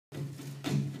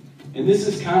And this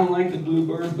is kind of like the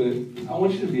Bluebird, but I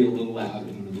want you to be a little louder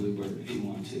than the Bluebird if you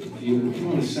want to. If you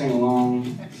want to sing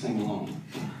along, sing along.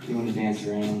 If you want to dance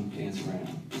around, dance around.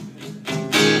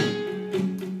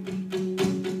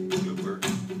 Bluebird.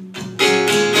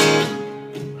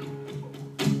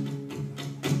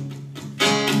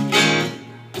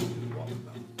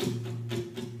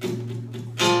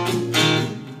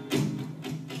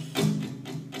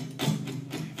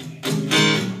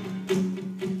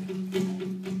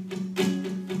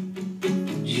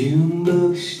 June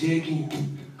bug's sticking,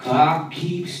 clock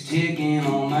keeps ticking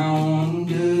on my one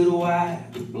good white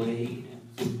blade.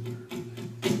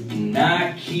 The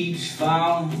night keeps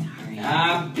falling, and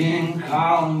I've been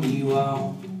calling you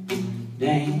all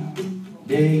damn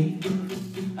day.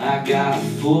 I got a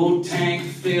full tank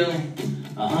filling,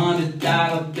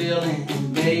 $100 billing,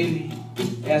 and baby,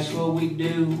 that's what we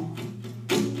do.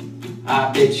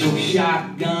 I bet your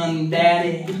shotgun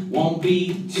daddy won't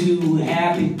be too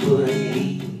happy, but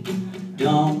he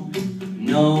don't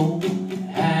know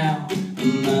how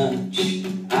much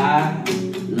I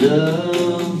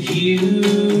love you.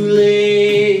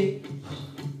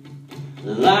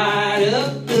 Light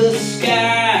up the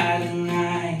sky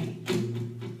tonight,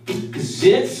 'cause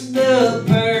it's the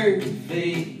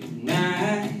perfect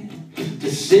night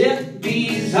to set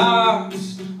these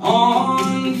hearts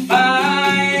on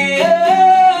fire.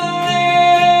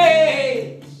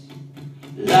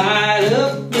 Light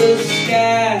up the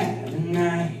sky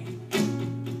tonight,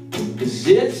 'cause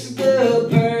it's the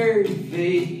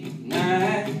perfect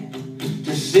night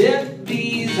to set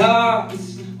these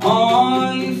hearts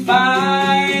on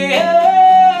fire.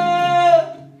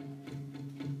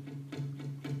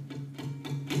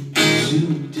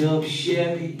 Souped up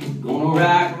Chevy, gonna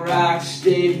rock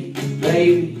steady,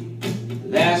 baby,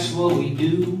 that's what we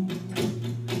do.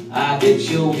 I bet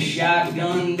your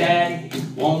shotgun daddy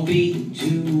won't be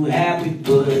too happy,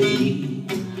 but he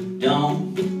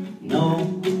don't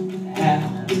know how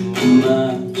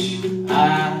much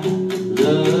I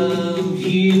love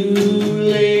you.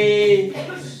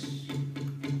 Let's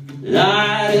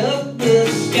light up the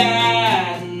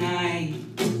sky tonight,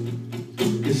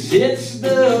 'cause it's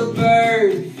the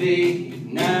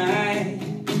perfect night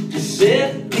to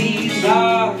set these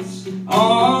hearts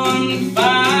on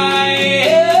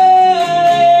fire.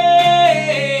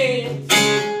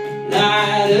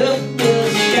 Light up the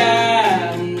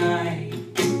sky tonight,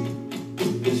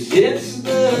 'cause it's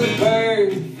the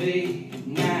perfect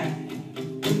night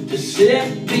to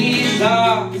set these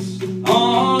hearts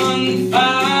on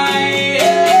fire.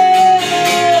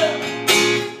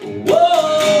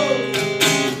 Whoa,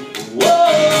 whoa,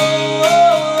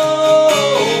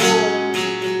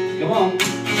 come on.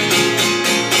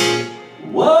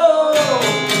 Whoa,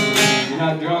 you're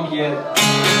not drunk yet.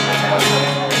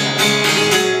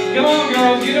 Come on,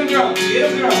 girls, get them drunk, get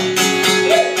them drunk.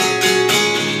 Let's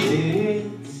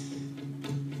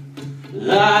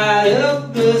light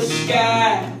up the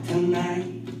sky tonight,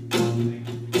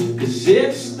 'cause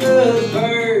it's the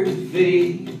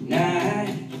perfect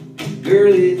night.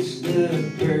 Girl, it's the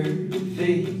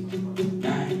perfect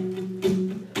night.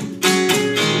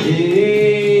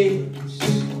 Let's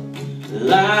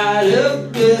light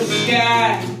up the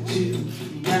sky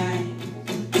tonight,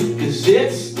 'cause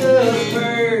it's the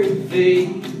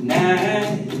perfect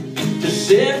night to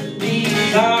set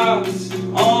these hearts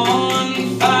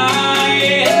on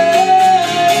fire.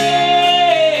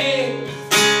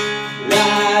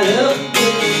 Light up the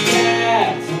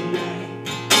sky tonight,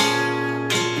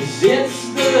 'cause it's